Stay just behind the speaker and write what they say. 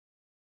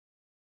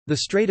The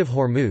Strait of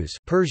Hormuz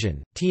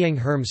Persian, Tiang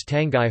Herms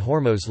Tangai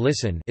Hormuz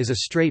Lisan is a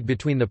strait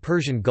between the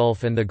Persian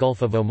Gulf and the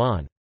Gulf of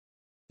Oman.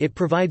 It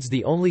provides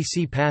the only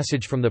sea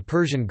passage from the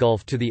Persian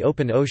Gulf to the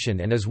open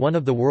ocean and is one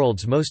of the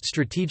world's most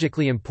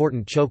strategically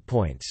important choke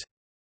points.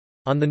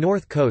 On the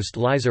north coast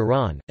lies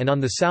Iran, and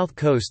on the south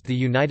coast the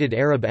United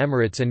Arab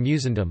Emirates and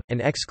Musandam, an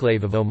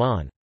exclave of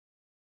Oman.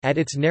 At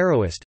its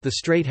narrowest, the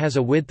strait has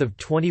a width of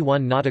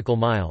 21 nautical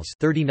miles,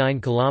 39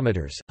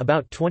 kilometers.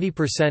 About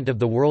 20% of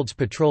the world's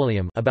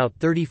petroleum, about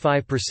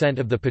 35%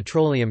 of the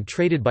petroleum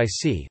traded by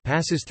sea,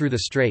 passes through the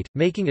strait,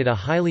 making it a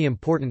highly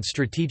important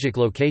strategic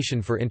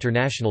location for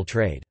international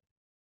trade.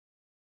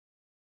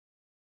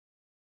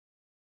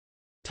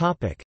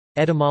 Topic: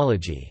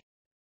 Etymology.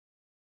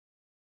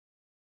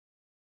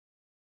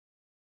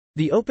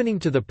 The opening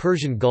to the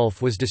Persian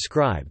Gulf was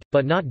described,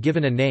 but not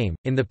given a name,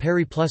 in the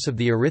Periplus of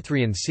the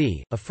Erythraean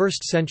Sea, a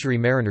 1st-century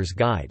mariner's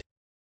guide.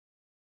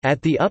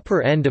 At the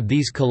upper end of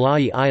these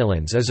Kalai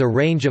Islands is a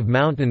range of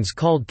mountains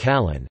called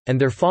Kalan,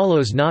 and there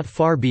follows not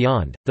far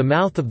beyond, the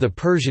mouth of the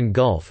Persian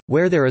Gulf,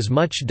 where there is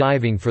much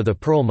diving for the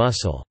pearl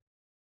mussel.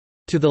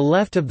 To the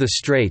left of the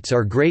straits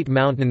are great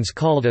mountains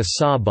called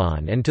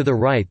Asaban, and to the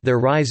right there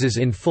rises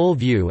in full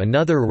view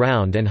another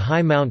round and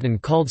high mountain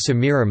called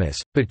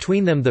Semiramis.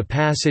 Between them the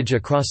passage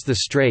across the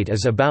strait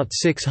is about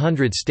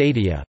 600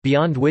 stadia,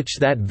 beyond which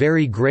that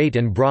very great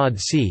and broad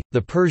sea,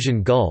 the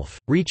Persian Gulf,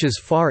 reaches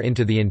far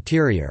into the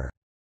interior.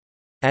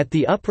 At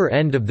the upper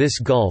end of this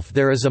gulf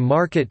there is a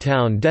market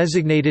town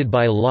designated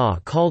by law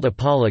called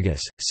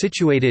Apologus,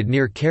 situated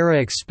near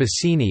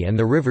Kara-Spasini and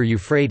the river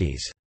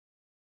Euphrates.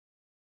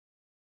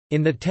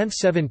 In the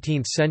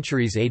 10th–17th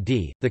centuries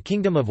AD, the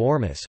kingdom of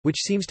Ormus,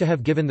 which seems to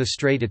have given the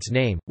strait its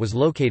name, was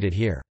located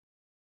here.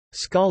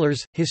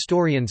 Scholars,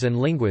 historians and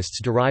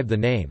linguists derive the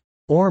name,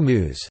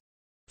 Ormuz,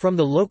 from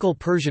the local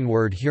Persian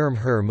word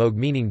hurm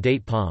meaning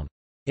date palm.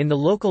 In the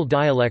local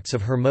dialects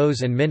of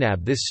Hormuz and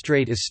Minab this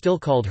strait is still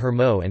called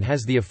Hermo and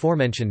has the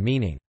aforementioned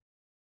meaning.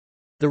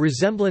 The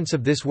resemblance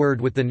of this word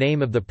with the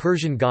name of the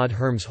Persian god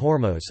Hermes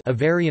Hormuz, a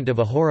variant of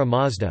Ahura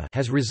Mazda,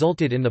 has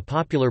resulted in the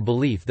popular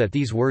belief that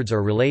these words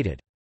are related.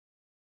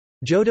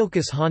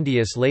 Jodocus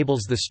Hondius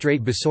labels the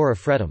strait Basora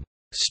Fretum,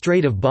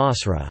 Strait of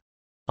Basra,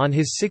 on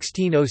his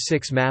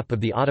 1606 map of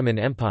the Ottoman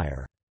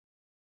Empire.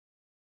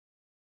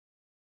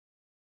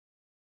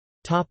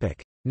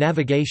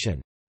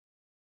 Navigation.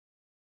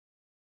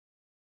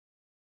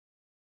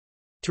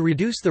 To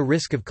reduce the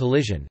risk of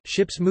collision,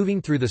 ships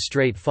moving through the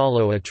strait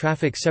follow a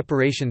traffic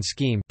separation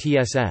scheme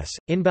 (TSS).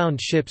 Inbound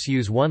ships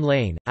use one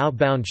lane,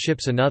 outbound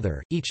ships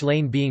another, each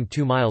lane being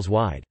 2 miles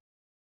wide.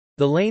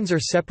 The lanes are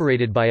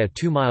separated by a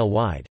 2-mile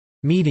wide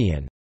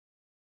median.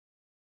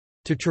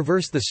 To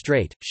traverse the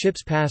strait,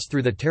 ships pass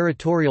through the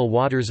territorial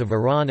waters of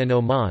Iran and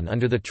Oman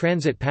under the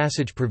transit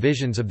passage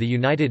provisions of the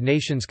United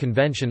Nations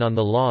Convention on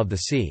the Law of the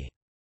Sea.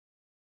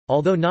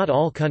 Although not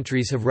all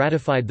countries have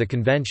ratified the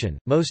convention,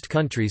 most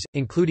countries,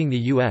 including the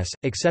U.S.,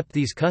 accept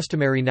these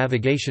customary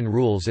navigation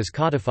rules as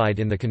codified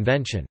in the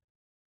convention.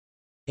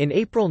 In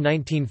April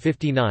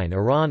 1959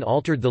 Iran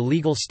altered the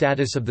legal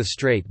status of the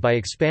strait by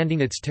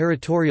expanding its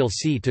territorial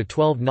sea to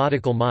 12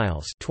 nautical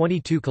miles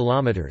 22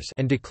 kilometers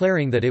and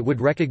declaring that it would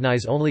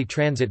recognize only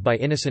transit by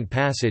innocent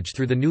passage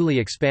through the newly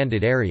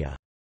expanded area.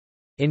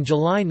 In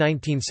July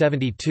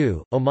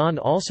 1972, Oman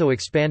also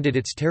expanded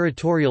its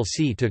territorial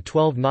sea to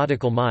 12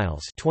 nautical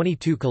miles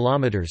 22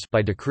 kilometers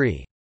by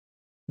decree.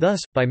 Thus,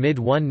 by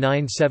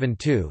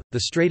mid-1972,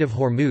 the Strait of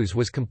Hormuz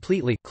was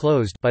completely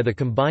closed by the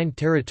combined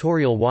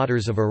territorial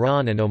waters of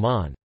Iran and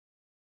Oman.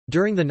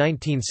 During the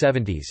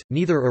 1970s,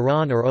 neither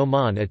Iran or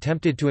Oman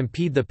attempted to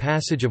impede the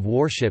passage of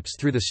warships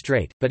through the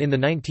strait, but in the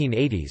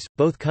 1980s,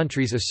 both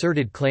countries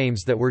asserted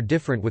claims that were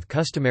different with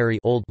customary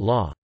old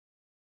law.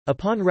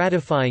 Upon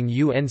ratifying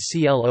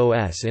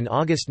UNCLOS in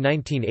August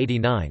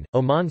 1989,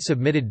 Oman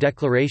submitted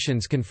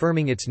declarations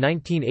confirming its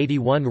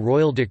 1981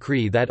 royal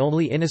decree that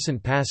only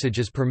innocent passage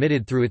is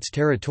permitted through its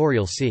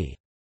territorial sea.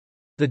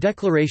 The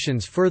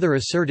declarations further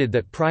asserted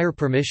that prior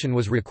permission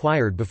was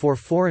required before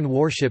foreign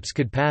warships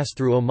could pass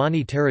through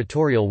Omani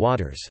territorial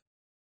waters.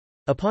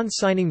 Upon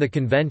signing the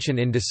convention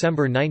in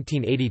December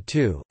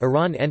 1982,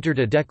 Iran entered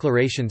a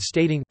declaration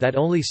stating that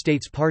only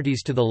states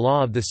parties to the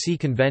Law of the Sea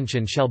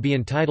Convention shall be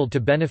entitled to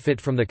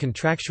benefit from the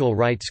contractual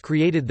rights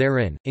created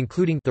therein,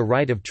 including the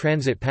right of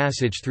transit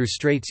passage through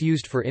straits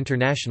used for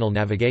international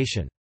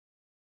navigation.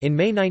 In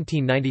May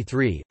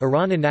 1993,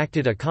 Iran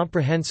enacted a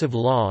comprehensive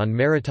law on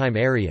maritime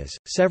areas,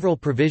 several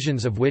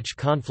provisions of which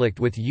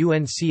conflict with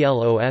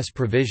UNCLOS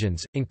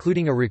provisions,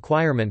 including a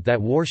requirement that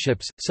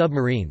warships,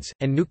 submarines,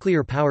 and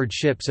nuclear-powered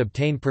ships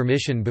obtain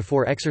permission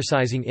before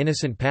exercising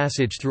innocent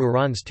passage through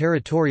Iran's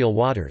territorial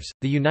waters.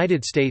 The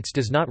United States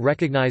does not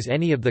recognize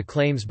any of the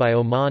claims by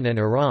Oman and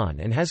Iran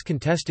and has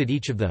contested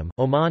each of them.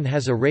 Oman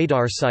has a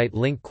radar site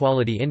link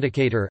quality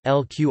indicator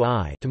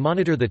 (LQI) to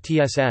monitor the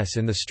TSS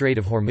in the Strait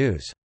of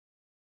Hormuz.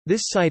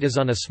 This site is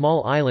on a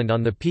small island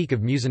on the peak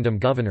of Musandam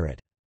Governorate.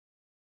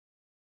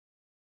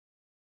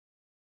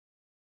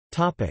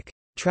 Topic: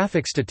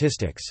 Traffic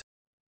statistics.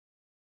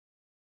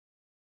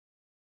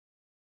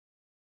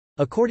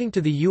 According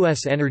to the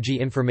U.S. Energy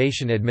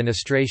Information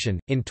Administration,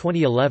 in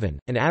 2011,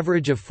 an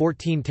average of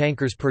 14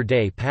 tankers per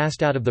day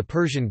passed out of the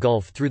Persian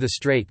Gulf through the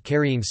strait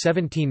carrying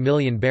 17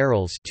 million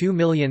barrels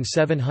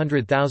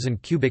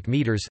 (2,700,000 cubic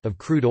meters) of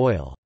crude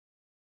oil.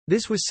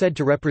 This was said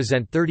to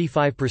represent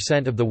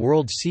 35% of the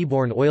world's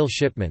seaborne oil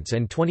shipments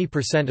and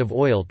 20% of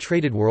oil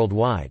traded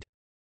worldwide.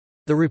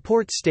 The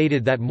report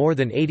stated that more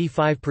than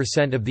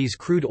 85% of these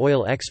crude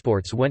oil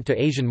exports went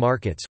to Asian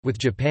markets, with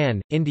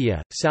Japan,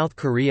 India, South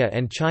Korea,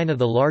 and China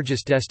the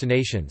largest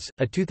destinations.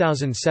 A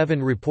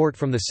 2007 report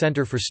from the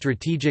Center for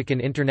Strategic and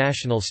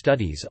International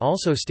Studies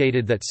also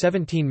stated that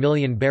 17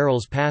 million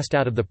barrels passed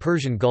out of the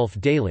Persian Gulf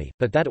daily,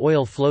 but that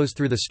oil flows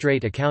through the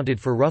strait accounted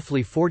for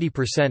roughly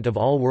 40% of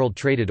all world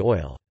traded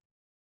oil.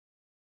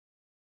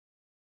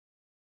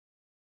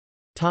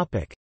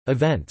 Topic: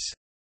 Events.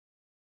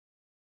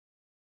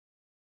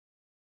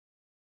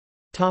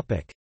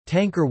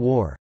 Tanker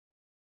war.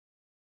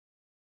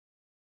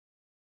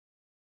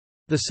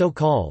 The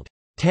so-called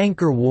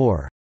 «tanker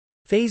war»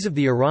 phase of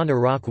the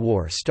Iran–Iraq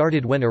War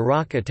started when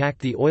Iraq attacked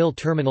the oil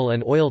terminal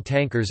and oil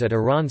tankers at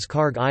Iran's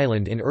Karg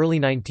Island in early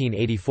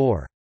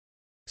 1984.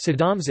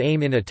 Saddam's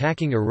aim in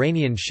attacking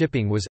Iranian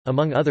shipping was,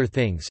 among other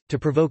things, to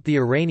provoke the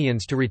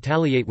Iranians to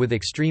retaliate with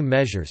extreme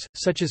measures,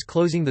 such as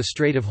closing the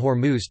Strait of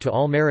Hormuz to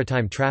all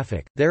maritime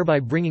traffic, thereby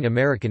bringing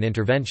American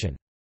intervention.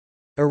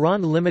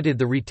 Iran limited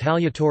the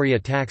retaliatory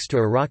attacks to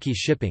Iraqi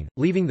shipping,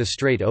 leaving the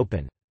strait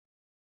open.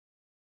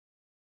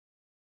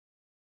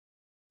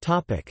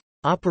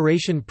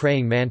 Operation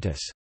Praying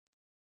Mantis.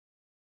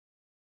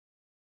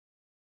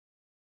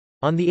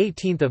 On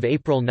 18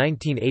 April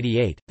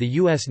 1988, the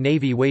U.S.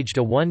 Navy waged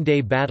a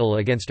one-day battle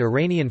against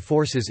Iranian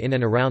forces in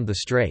and around the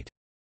strait.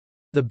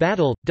 The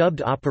battle,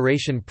 dubbed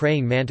Operation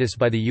Praying Mantis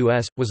by the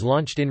U.S., was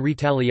launched in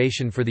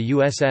retaliation for the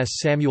USS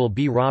Samuel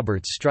B.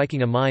 Roberts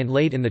striking a mine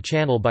laid in the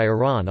channel by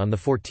Iran on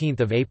 14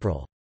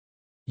 April.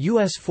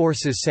 U.S.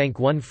 forces sank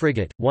one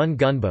frigate, one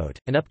gunboat,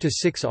 and up to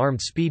 6 armed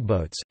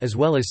speedboats, as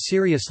well as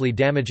seriously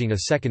damaging a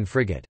second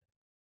frigate.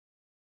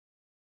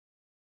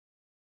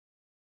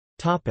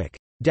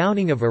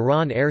 Downing of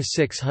Iran Air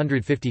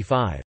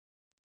 655.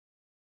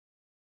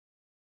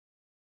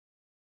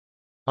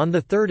 On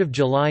 3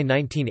 July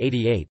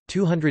 1988,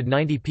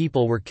 290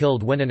 people were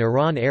killed when an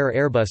Iran Air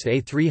Airbus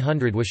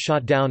A300 was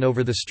shot down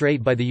over the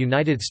strait by the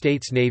United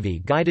States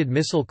Navy guided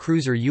missile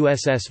cruiser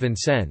USS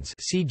Vincennes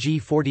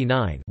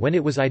CG-49 when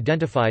it was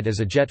identified as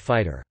a jet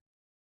fighter.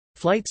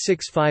 Flight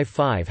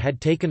 655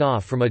 had taken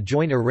off from a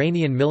joint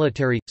Iranian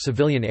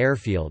military-civilian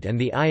airfield and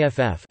the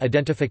IFF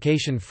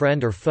identification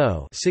friend or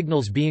foe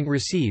signals being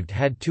received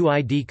had 2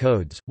 ID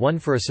codes, one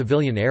for a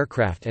civilian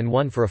aircraft and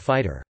one for a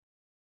fighter.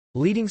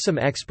 Leading some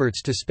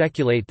experts to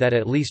speculate that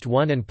at least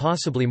one and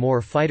possibly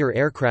more fighter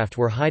aircraft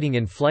were hiding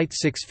in Flight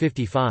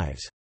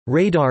 655's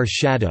radar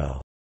shadow.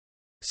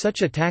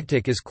 Such a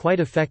tactic is quite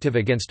effective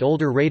against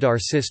older radar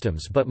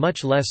systems but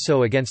much less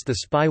so against the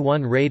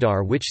Spy-1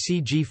 radar which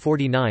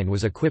CG-49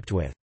 was equipped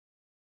with.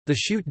 The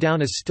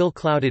shoot-down is still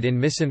clouded in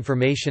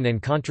misinformation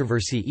and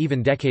controversy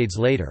even decades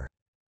later.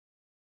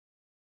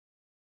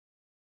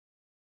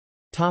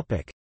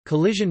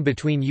 Collision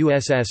between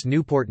USS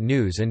Newport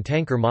News and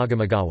tanker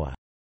Magamagawa.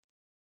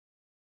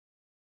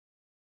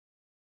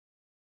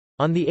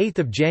 On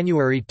 8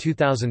 January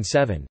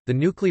 2007, the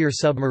nuclear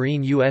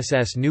submarine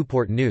USS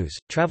Newport News,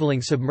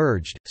 traveling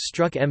submerged,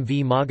 struck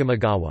MV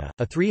Magamagawa,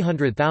 a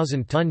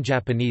 300,000-ton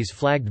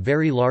Japanese-flagged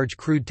very large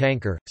crude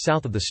tanker,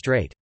 south of the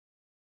strait.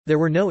 There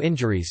were no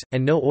injuries,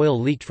 and no oil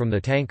leaked from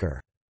the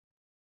tanker.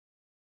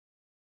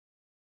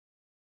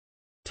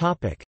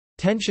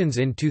 Tensions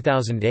in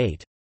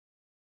 2008.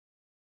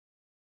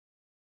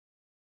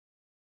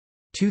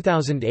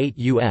 2008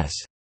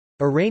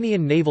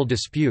 U.S.-Iranian naval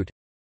dispute.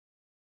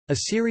 A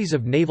series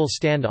of naval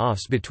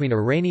standoffs between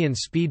Iranian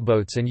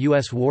speedboats and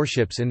U.S.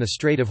 warships in the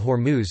Strait of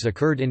Hormuz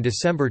occurred in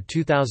December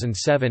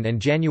 2007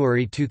 and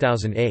January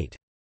 2008.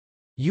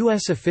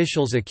 U.S.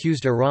 officials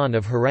accused Iran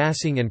of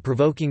harassing and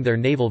provoking their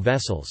naval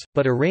vessels,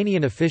 but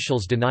Iranian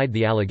officials denied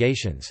the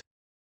allegations.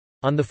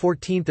 On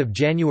 14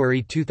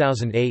 January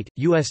 2008,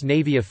 U.S.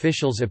 Navy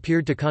officials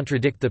appeared to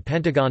contradict the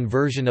Pentagon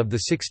version of the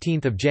 16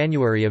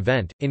 January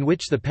event, in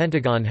which the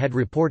Pentagon had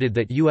reported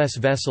that U.S.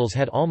 vessels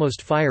had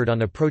almost fired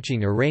on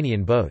approaching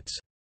Iranian boats.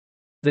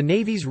 The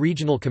Navy's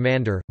regional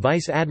commander,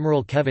 Vice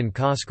Admiral Kevin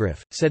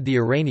Cosgriff, said the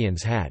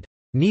Iranians had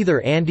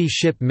neither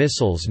anti-ship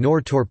missiles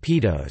nor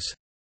torpedoes,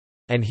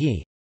 and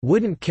he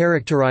wouldn't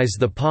characterize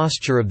the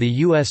posture of the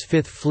U.S.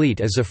 Fifth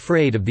Fleet as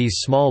afraid of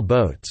these small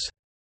boats.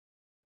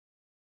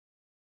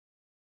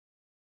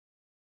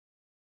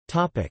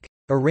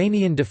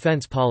 Iranian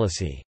defense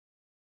policy.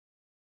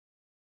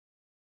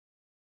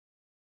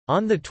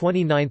 On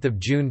 29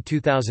 June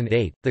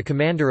 2008, the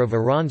commander of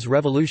Iran's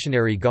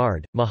Revolutionary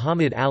Guard,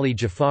 Mohammad Ali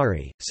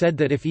Jafari, said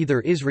that if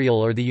either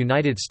Israel or the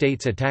United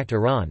States attacked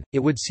Iran, it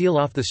would seal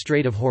off the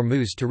Strait of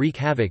Hormuz to wreak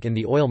havoc in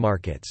the oil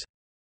markets.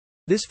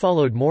 This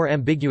followed more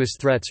ambiguous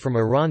threats from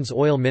Iran's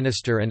oil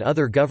minister and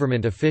other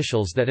government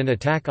officials that an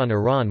attack on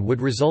Iran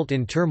would result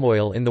in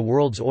turmoil in the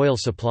world's oil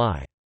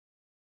supply.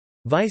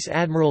 Vice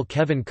Admiral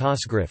Kevin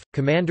Cosgriff,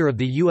 commander of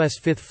the U.S.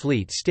 Fifth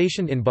Fleet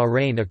stationed in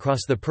Bahrain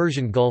across the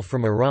Persian Gulf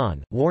from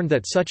Iran, warned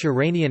that such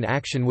Iranian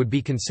action would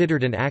be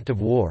considered an act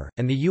of war,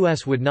 and the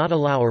U.S. would not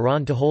allow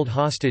Iran to hold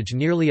hostage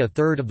nearly a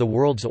third of the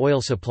world's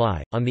oil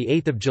supply. On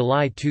 8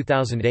 July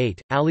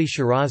 2008, Ali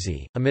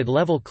Shirazi, a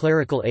mid-level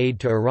clerical aide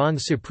to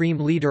Iran's supreme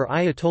leader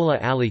Ayatollah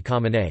Ali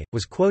Khamenei,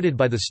 was quoted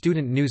by the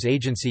student news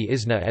agency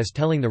ISNA as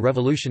telling the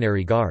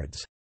Revolutionary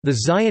Guards,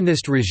 "The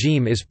Zionist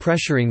regime is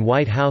pressuring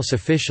White House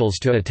officials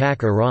to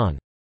attack Iran.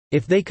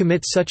 If they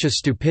commit such a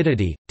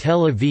stupidity,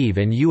 Tel Aviv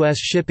and U.S.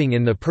 shipping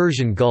in the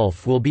Persian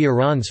Gulf will be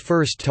Iran's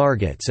first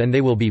targets and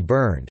they will be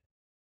burned."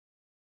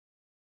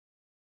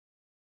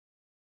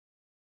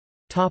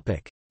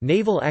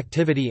 Naval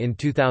activity in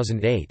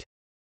 2008.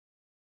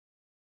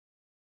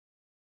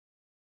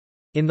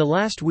 In the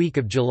last week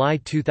of July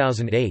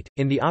 2008,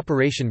 in the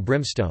Operation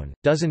Brimstone,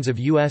 dozens of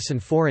U.S.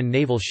 and foreign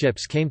naval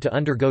ships came to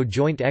undergo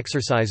joint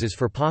exercises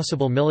for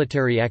possible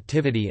military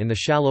activity in the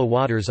shallow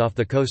waters off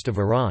the coast of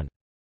Iran.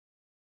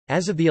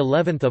 As of the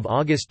 11th of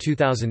August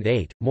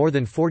 2008, more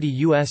than 40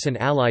 U.S.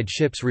 and Allied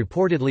ships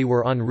reportedly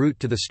were en route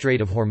to the Strait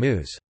of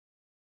Hormuz.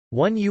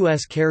 One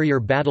U.S. carrier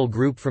battle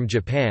group from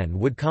Japan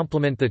would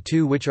complement the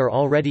two which are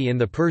already in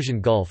the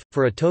Persian Gulf,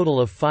 for a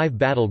total of 5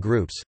 battle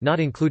groups,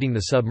 not including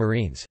the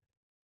submarines.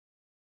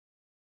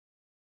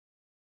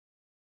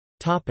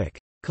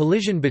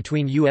 Collision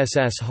between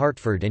USS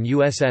Hartford and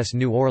USS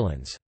New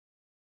Orleans.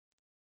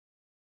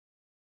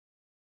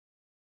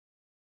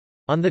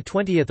 On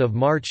 20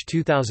 March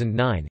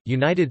 2009,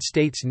 United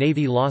States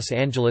Navy Los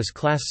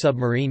Angeles-class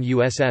submarine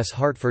USS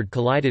Hartford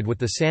collided with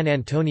the San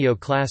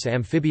Antonio-class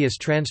amphibious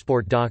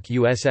transport dock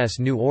USS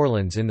New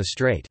Orleans in the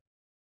strait.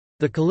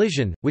 The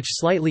collision, which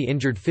slightly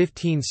injured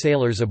 15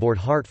 sailors aboard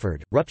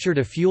Hartford, ruptured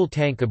a fuel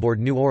tank aboard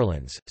New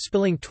Orleans,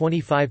 spilling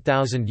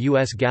 25,000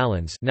 U.S.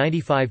 gallons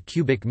 95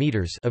 cubic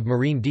meters of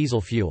marine diesel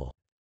fuel.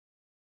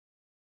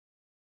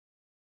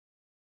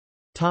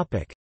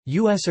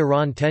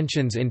 U.S.-Iran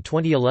tensions in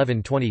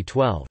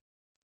 2011–2012.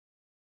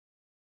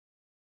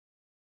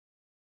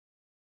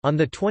 On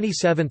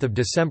 27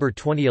 December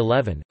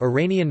 2011,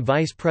 Iranian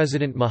Vice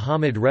President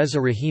Mohammad Reza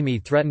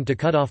Rahimi threatened to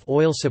cut off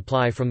oil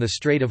supply from the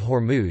Strait of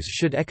Hormuz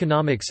should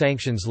economic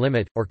sanctions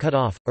limit, or cut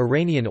off,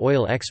 Iranian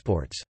oil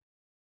exports.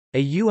 A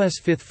U.S.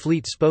 Fifth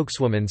Fleet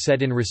spokeswoman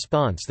said in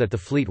response that the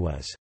fleet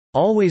was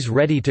always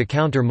ready to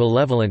counter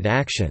malevolent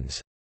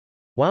actions,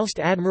 whilst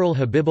Admiral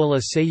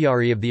Habibullah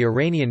Sayyari of the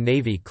Iranian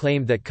Navy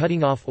claimed that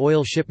cutting off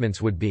oil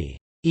shipments would be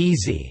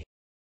easy.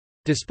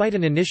 Despite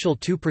an initial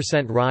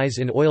 2% rise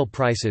in oil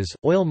prices,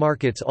 oil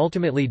markets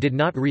ultimately did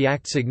not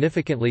react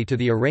significantly to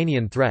the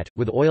Iranian threat,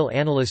 with oil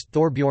analyst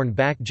Thorbjorn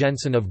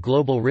Bak-Jensen of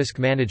Global Risk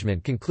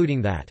Management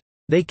concluding that,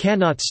 "They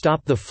cannot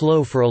stop the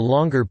flow for a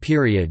longer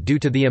period due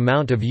to the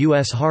amount of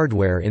U.S.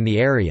 hardware in the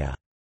area."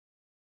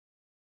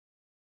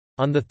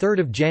 On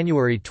 3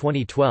 January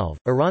 2012,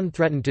 Iran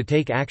threatened to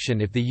take action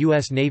if the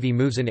U.S. Navy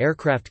moves an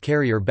aircraft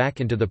carrier back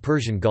into the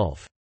Persian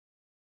Gulf.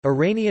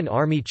 Iranian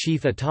Army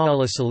Chief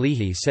Ata'ullah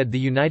Salehi said the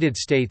United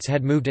States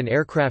had moved an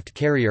aircraft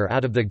carrier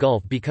out of the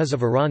Gulf because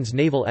of Iran's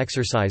naval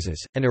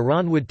exercises, and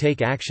Iran would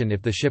take action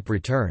if the ship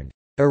returned.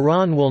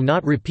 Iran will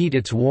not repeat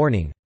its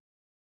warning.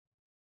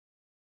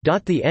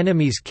 The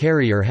enemy's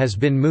carrier has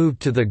been moved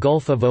to the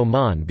Gulf of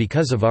Oman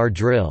because of our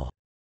drill.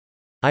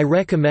 I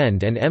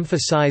recommend and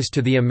emphasize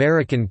to the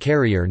American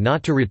carrier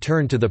not to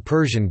return to the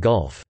Persian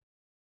Gulf.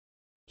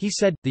 He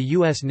said. The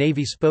U.S.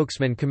 Navy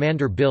spokesman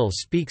Commander Bill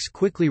Speaks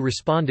quickly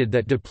responded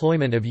that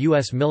deployment of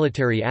U.S.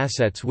 military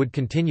assets would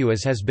continue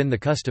as has been the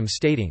custom,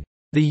 stating,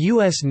 "The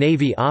U.S.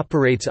 Navy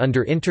operates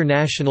under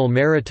international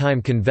maritime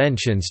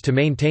conventions to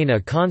maintain a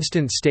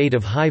constant state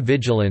of high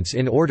vigilance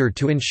in order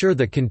to ensure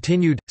the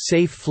continued,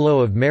 safe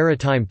flow of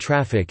maritime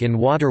traffic in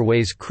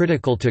waterways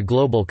critical to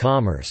global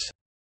commerce."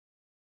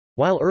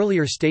 While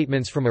earlier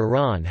statements from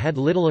Iran had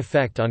little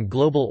effect on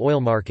global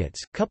oil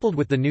markets, coupled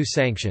with the new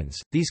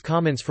sanctions, these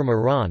comments from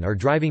Iran are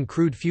driving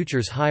crude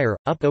futures higher,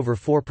 up over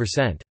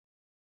 4%.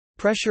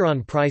 Pressure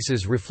on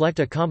prices reflect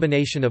a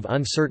combination of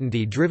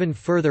uncertainty driven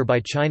further by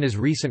China's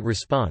recent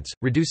response,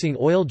 reducing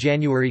oil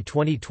January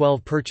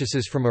 2012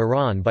 purchases from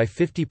Iran by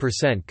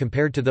 50%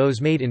 compared to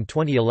those made in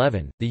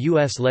 2011. The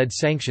US-led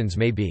sanctions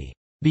may be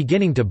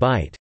beginning to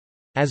bite,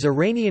 as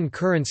Iranian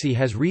currency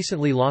has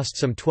recently lost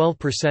some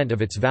 12%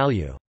 of its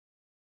value.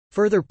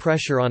 Further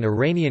pressure on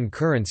Iranian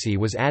currency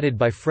was added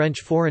by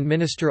French Foreign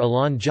Minister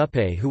Alain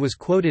Juppé, who was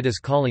quoted as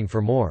calling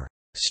for more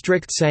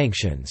strict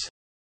sanctions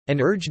and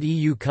urged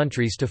EU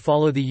countries to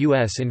follow the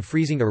US in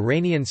freezing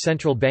Iranian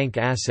central bank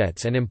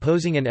assets and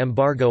imposing an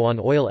embargo on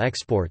oil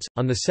exports.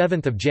 On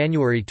 7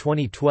 January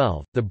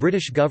 2012, the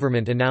British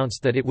government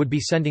announced that it would be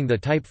sending the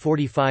Type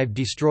 45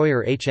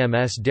 destroyer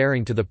HMS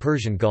Daring to the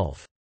Persian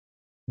Gulf.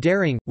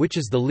 Daring, which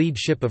is the lead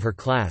ship of her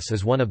class,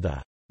 is one of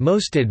the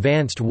most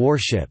advanced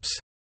warships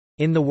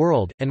in the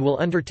world, and will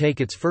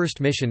undertake its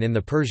first mission in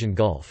the Persian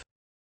Gulf.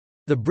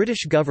 The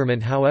British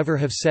government however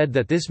have said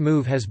that this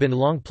move has been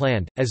long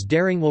planned, as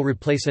Daring will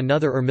replace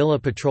another Urmila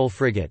patrol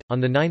frigate.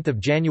 On 9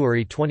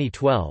 January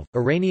 2012,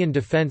 Iranian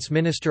Defense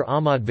Minister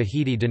Ahmad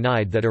Vahidi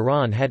denied that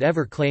Iran had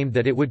ever claimed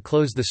that it would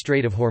close the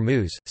Strait of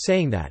Hormuz,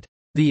 saying that,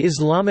 "The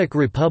Islamic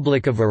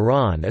Republic of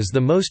Iran is the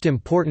most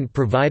important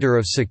provider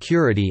of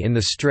security in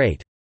the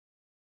strait.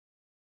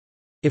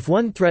 If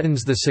one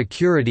threatens the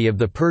security of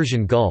the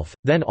Persian Gulf,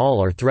 then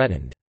all are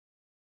threatened."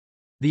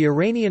 The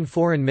Iranian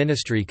Foreign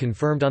Ministry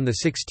confirmed on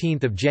 16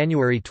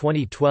 January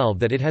 2012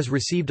 that it has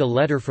received a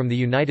letter from the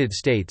United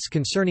States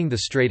concerning the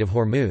Strait of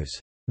Hormuz,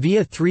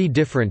 via 3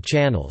 different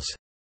channels.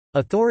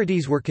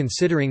 Authorities were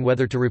considering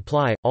whether to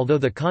reply, although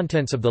the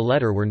contents of the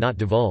letter were not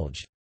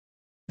divulged.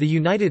 The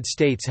United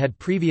States had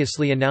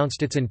previously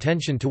announced its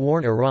intention to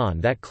warn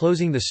Iran that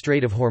closing the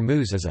Strait of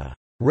Hormuz is a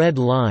red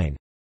line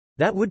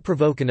that would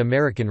provoke an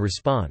American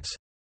response.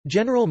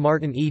 General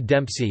Martin E.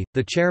 Dempsey,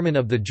 the chairman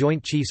of the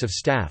Joint Chiefs of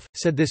Staff,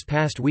 said this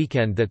past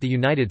weekend that the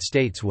United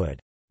States would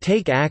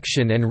take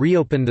action and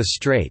reopen the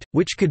strait,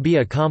 which could be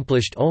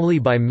accomplished only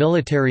by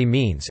military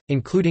means,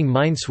 including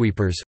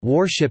minesweepers,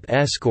 warship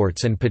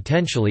escorts and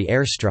potentially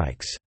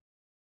airstrikes.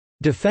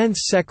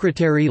 Defense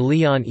Secretary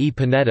Leon E.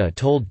 Panetta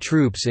told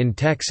troops in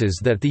Texas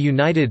that the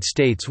United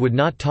States would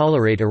not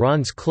tolerate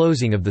Iran's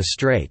closing of the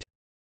strait.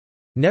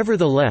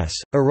 Nevertheless,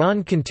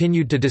 Iran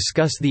continued to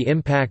discuss the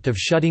impact of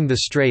shutting the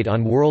strait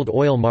on world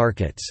oil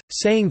markets,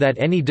 saying that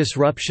any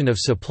disruption of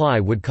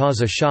supply would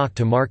cause a shock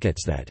to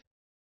markets that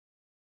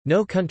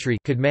no country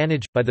could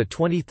manage. By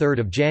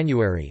 23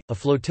 January, a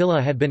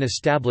flotilla had been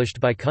established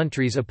by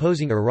countries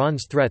opposing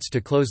Iran's threats to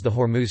close the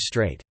Hormuz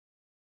Strait.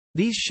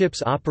 These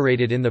ships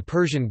operated in the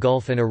Persian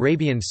Gulf and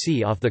Arabian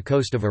Sea off the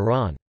coast of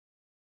Iran.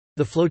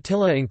 The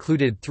flotilla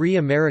included 3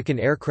 American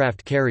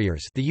aircraft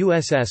carriers, the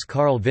USS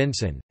Carl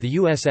Vinson, the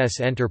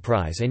USS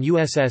Enterprise and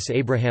USS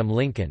Abraham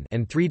Lincoln,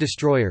 and 3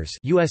 destroyers,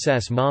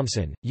 USS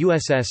Mommsen,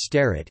 USS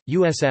Sterett,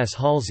 USS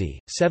Halsey,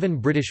 7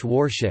 British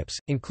warships,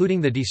 including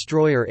the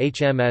destroyer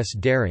HMS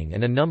Daring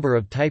and a number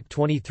of Type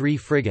 23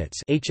 frigates,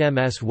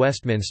 HMS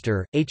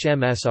Westminster,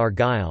 HMS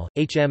Argyll,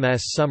 HMS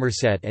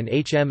Somerset and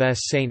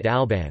HMS St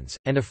Albans,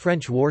 and a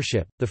French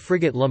warship, the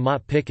frigate La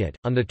Motte Piquet.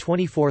 On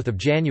 24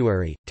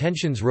 January,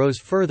 tensions rose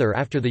further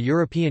after the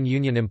European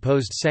Union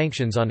imposed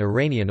sanctions on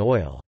Iranian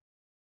oil.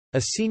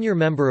 A senior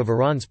member of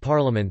Iran's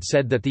parliament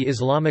said that the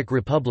Islamic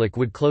Republic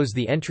would close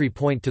the entry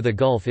point to the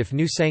Gulf if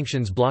new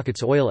sanctions block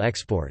its oil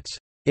exports.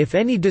 If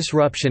any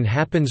disruption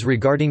happens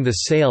regarding the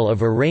sale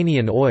of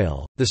Iranian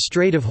oil, the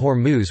Strait of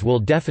Hormuz will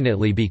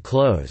definitely be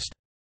closed.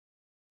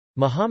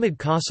 Mohammad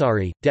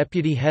Qasari,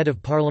 deputy head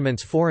of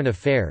Parliament's Foreign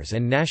Affairs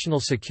and National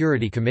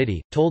Security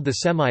Committee, told the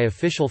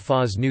semi-official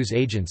Fars news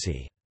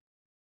agency.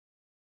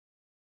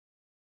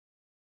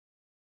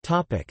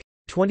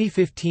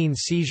 2015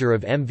 seizure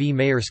of MV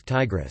Maersk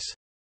Tigris.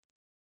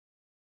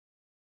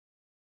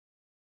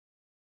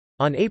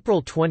 On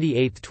April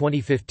 28,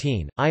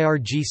 2015,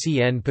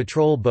 IRGCN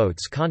patrol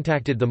boats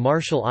contacted the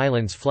Marshall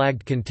Islands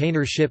flagged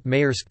container ship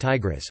Maersk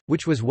Tigris,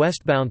 which was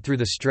westbound through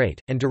the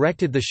strait, and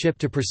directed the ship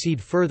to proceed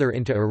further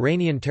into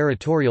Iranian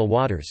territorial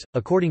waters,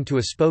 according to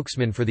a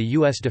spokesman for the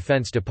U.S.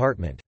 Defense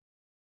Department.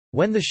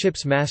 When the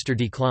ship's master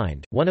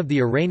declined, one of the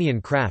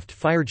Iranian craft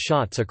fired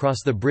shots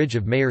across the bridge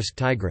of Maersk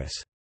Tigris.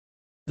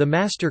 The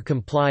master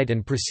complied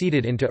and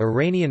proceeded into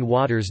Iranian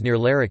waters near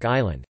Larak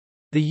Island.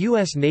 The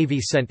U.S. Navy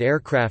sent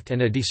aircraft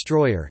and a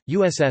destroyer,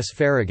 USS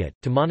Farragut,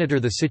 to monitor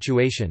the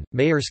situation.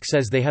 Maersk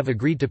says they have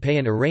agreed to pay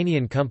an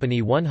Iranian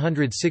company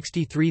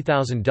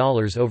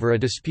 $163,000 over a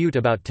dispute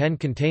about 10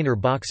 container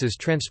boxes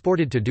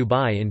transported to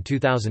Dubai in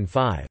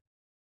 2005.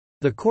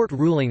 The court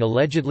ruling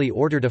allegedly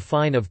ordered a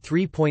fine of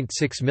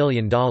 $3.6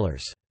 million.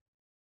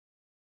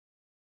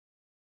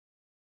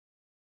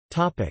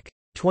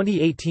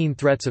 2018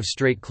 threats of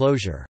strait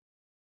closure.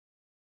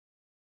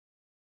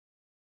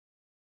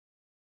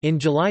 In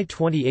July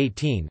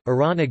 2018,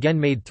 Iran again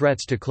made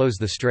threats to close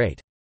the strait.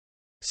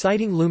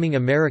 Citing looming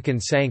American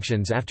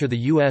sanctions after the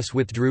U.S.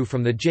 withdrew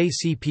from the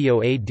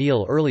JCPOA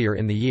deal earlier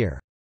in the year.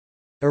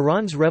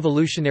 Iran's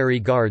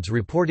Revolutionary Guards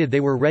reported they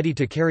were ready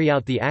to carry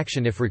out the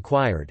action if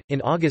required.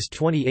 In August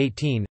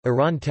 2018,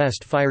 Iran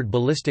test-fired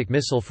ballistic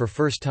missile for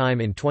first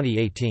time in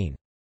 2018.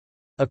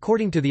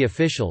 According to the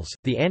officials,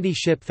 the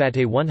anti-ship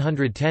Fateh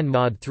 110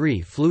 Mod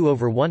 3 flew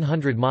over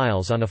 100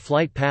 miles on a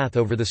flight path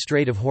over the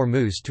Strait of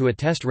Hormuz to a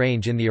test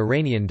range in the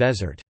Iranian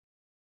desert.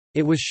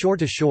 It was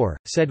shore-to-shore,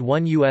 said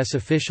one U.S.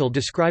 official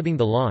describing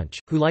the launch,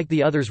 who like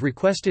the others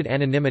requested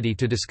anonymity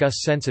to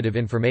discuss sensitive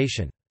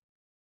information.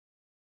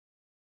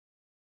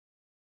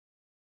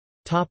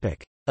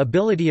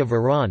 Ability of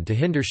Iran to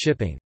hinder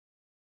shipping.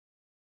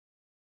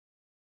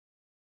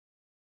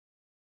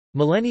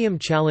 Millennium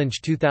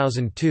Challenge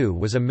 2002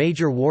 was a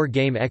major war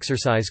game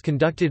exercise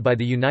conducted by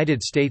the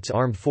United States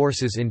Armed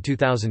Forces in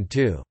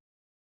 2002.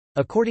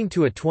 According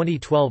to a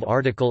 2012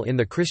 article in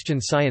the Christian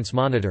Science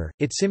Monitor,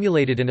 it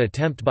simulated an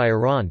attempt by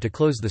Iran to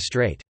close the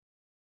strait.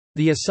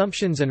 The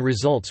assumptions and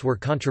results were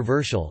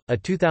controversial. A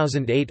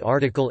 2008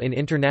 article in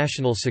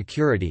International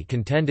Security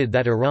contended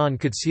that Iran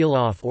could seal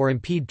off or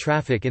impede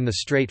traffic in the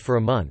strait for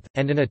a month,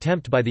 and an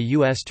attempt by the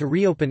U.S. to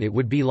reopen it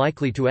would be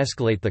likely to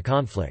escalate the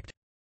conflict.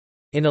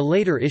 In a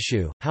later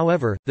issue,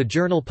 however, the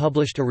journal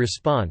published a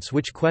response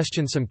which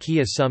questioned some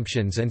key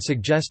assumptions and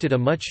suggested a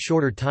much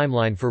shorter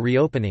timeline for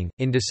reopening.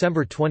 In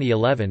December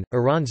 2011,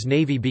 Iran's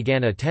navy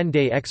began a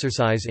 10-day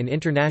exercise in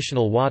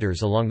international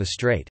waters along the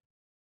strait.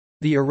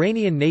 The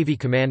Iranian Navy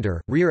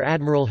commander, Rear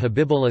Admiral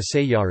Habibullah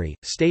Sayyari,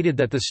 stated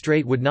that the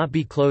strait would not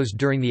be closed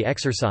during the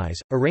exercise.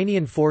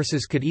 Iranian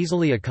forces could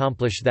easily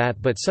accomplish that,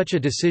 but such a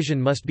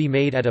decision must be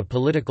made at a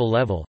political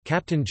level.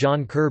 Captain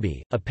John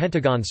Kirby, a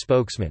Pentagon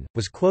spokesman,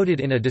 was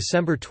quoted in a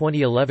December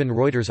 2011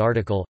 Reuters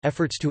article,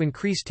 "Efforts to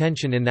increase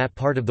tension in that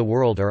part of the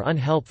world are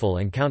unhelpful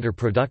and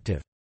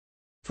counterproductive.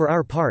 For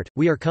our part,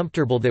 we are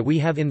comfortable that we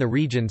have in the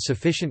region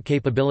sufficient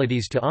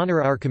capabilities to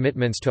honor our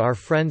commitments to our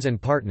friends and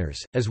partners,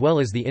 as well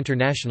as the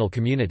international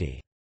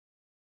community."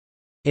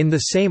 In the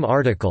same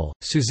article,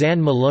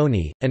 Suzanne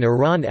Maloney, an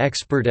Iran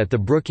expert at the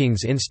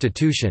Brookings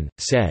Institution,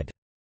 said,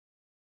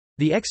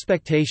 "The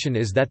expectation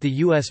is that the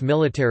U.S.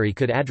 military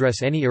could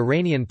address any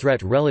Iranian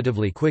threat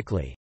relatively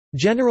quickly.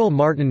 General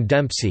Martin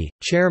Dempsey,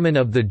 chairman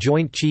of the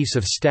Joint Chiefs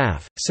of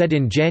Staff, said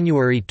in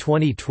January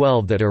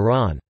 2012 that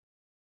Iran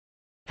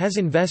has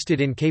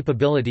invested in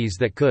capabilities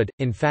that could,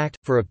 in fact,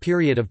 for a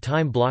period of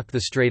time block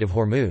the Strait of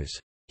Hormuz.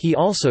 He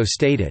also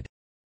stated,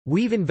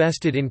 'We've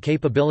invested in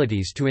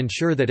capabilities to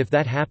ensure that if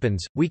that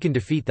happens, we can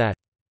defeat that.'"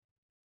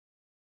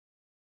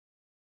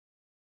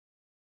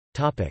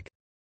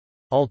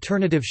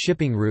 Alternative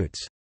shipping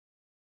routes.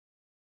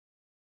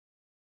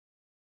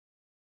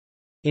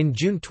 In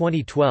June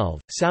 2012,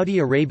 Saudi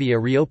Arabia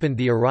reopened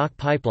the Iraq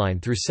pipeline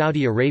through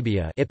Saudi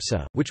Arabia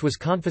 (IPSA), which was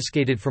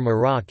confiscated from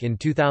Iraq in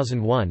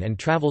 2001 and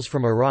travels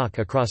from Iraq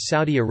across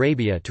Saudi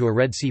Arabia to a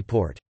Red Sea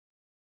port.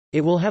 It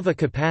will have a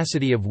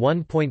capacity of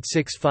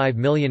 1.65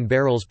 million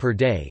barrels per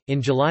day.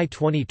 In July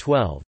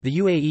 2012, the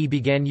UAE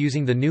began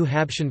using the new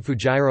Habshan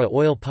Fujairah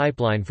oil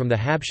pipeline from the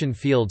Habshan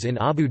fields in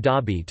Abu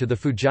Dhabi to the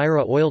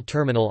Fujairah oil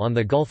terminal on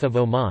the Gulf of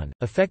Oman,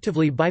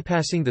 effectively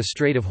bypassing the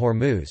Strait of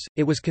Hormuz.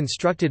 It was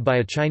constructed by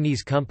a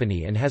Chinese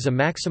company and has a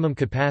maximum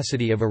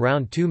capacity of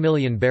around 2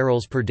 million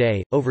barrels per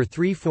day, over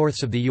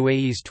 3/4 of the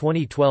UAE's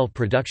 2012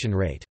 production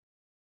rate.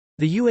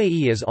 The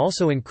UAE is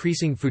also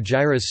increasing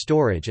Fujairah's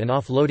storage and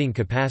offloading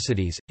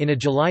capacities. In a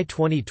July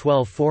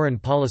 2012 foreign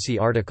policy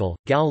article,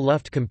 Gal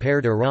Luft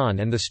compared Iran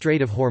and the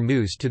Strait of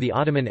Hormuz to the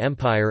Ottoman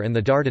Empire and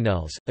the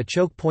Dardanelles, a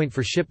choke point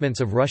for shipments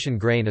of Russian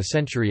grain a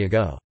century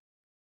ago.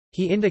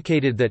 He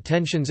indicated that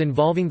tensions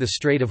involving the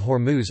Strait of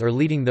Hormuz are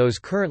leading those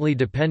currently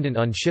dependent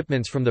on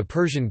shipments from the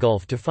Persian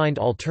Gulf to find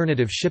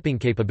alternative shipping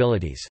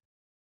capabilities.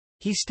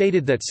 He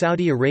stated that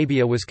Saudi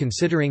Arabia was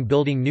considering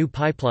building new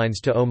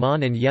pipelines to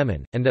Oman and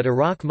Yemen, and that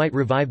Iraq might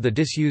revive the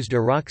disused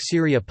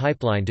Iraq-Syria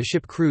pipeline to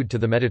ship crude to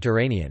the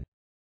Mediterranean.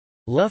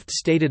 Luft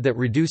stated that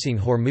reducing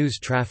Hormuz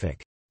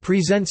traffic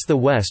presents the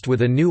West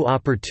with a new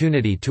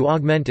opportunity to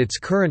augment its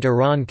current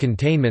Iran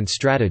containment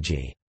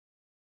strategy.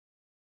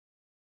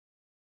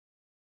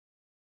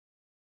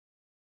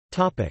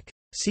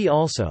 See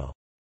also: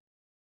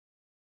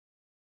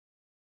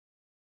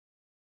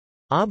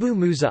 Abu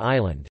Musa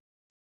Island,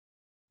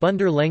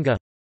 Bandar Lenga,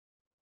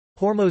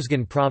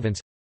 Hormozgan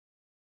Province,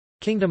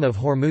 Kingdom of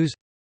Hormuz,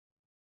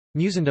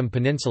 Musandam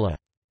Peninsula.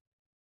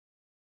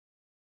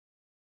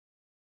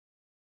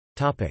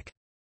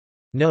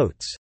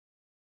 Notes.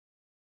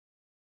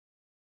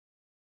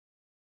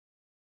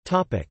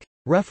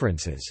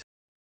 References.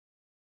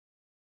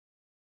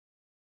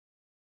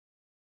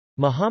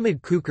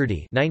 Muhammad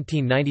Kukurdi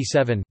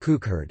 1997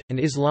 Kukherd, An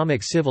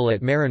Islamic Civil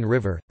at Marin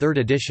River, 3rd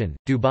edition,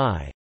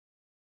 Dubai.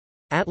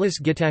 Atlas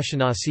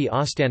Gitashanasi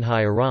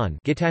Ostanhai Iran,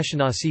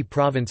 Gitashanasi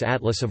Province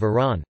Atlas of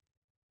Iran.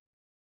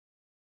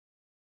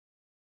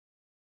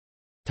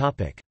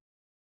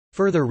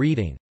 Further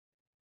reading.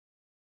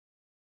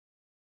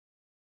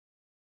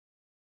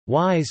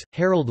 Wise,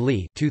 Harold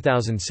Lee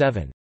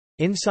 2007.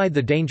 Inside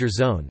the Danger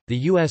Zone, the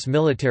U.S.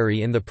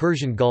 Military in the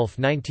Persian Gulf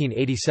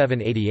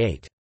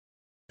 1987–88.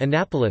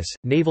 Annapolis,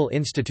 Naval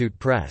Institute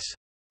Press.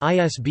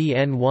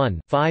 ISBN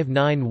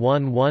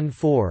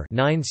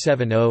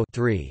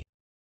 1-59114-970-3.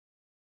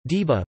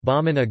 Diba,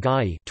 Bahman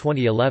Agai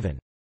 2011.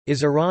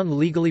 Is Iran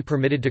legally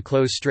permitted to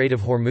close Strait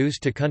of Hormuz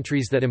to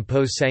countries that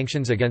impose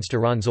sanctions against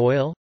Iran's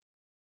oil?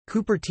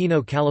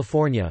 Cupertino,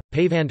 California,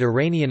 Pavand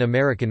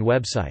Iranian-American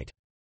website.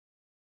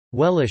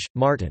 Wellish,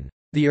 Martin.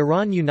 The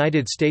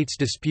Iran-United States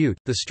Dispute,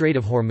 the Strait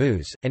of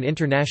Hormuz, and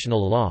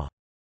International Law.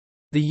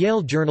 The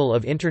Yale Journal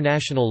of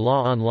International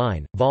Law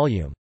Online,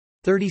 Vol.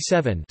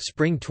 37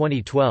 Spring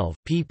 2012,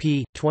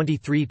 pp.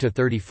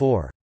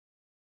 23–34.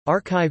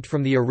 Archived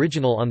from the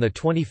original on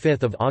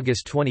 25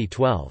 August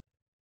 2012.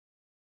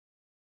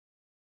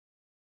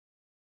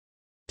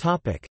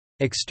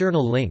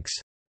 External links.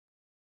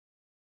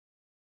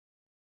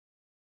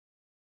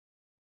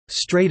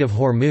 Strait of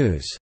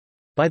Hormuz,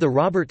 by the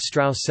Robert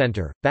Strauss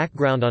Center,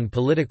 background on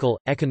political,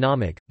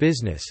 economic,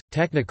 business,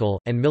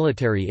 technical, and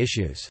military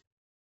issues.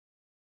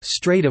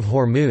 Strait of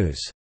Hormuz.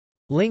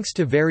 Links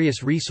to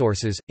various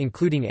resources,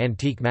 including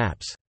antique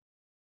maps.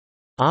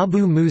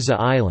 Abu Musa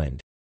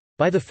Island,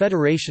 by the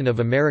Federation of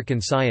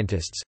American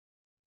Scientists.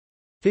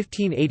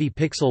 1580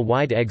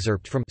 pixel-wide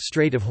excerpt from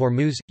Strait of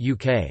Hormuz,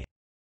 UK.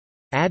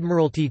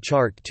 Admiralty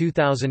Chart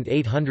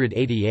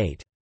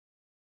 2888.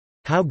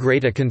 How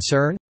great a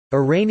concern?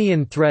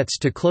 Iranian threats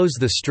to close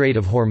the Strait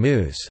of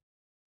Hormuz.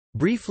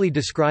 Briefly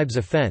describes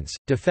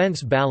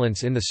offense-defense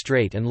balance in the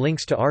strait and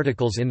links to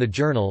articles in the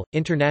journal,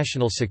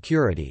 International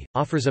Security,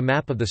 offers a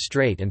map of the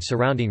strait and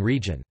surrounding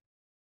region.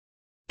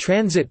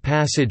 Transit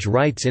passage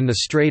rights in the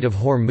Strait of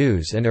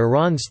Hormuz and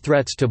Iran's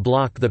threats to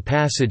block the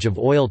passage of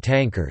oil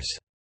tankers.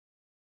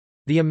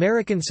 The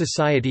American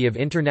Society of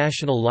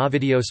International Law.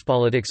 Videos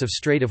Politics of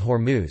Strait of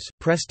Hormuz,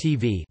 Press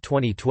TV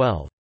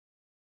 2012.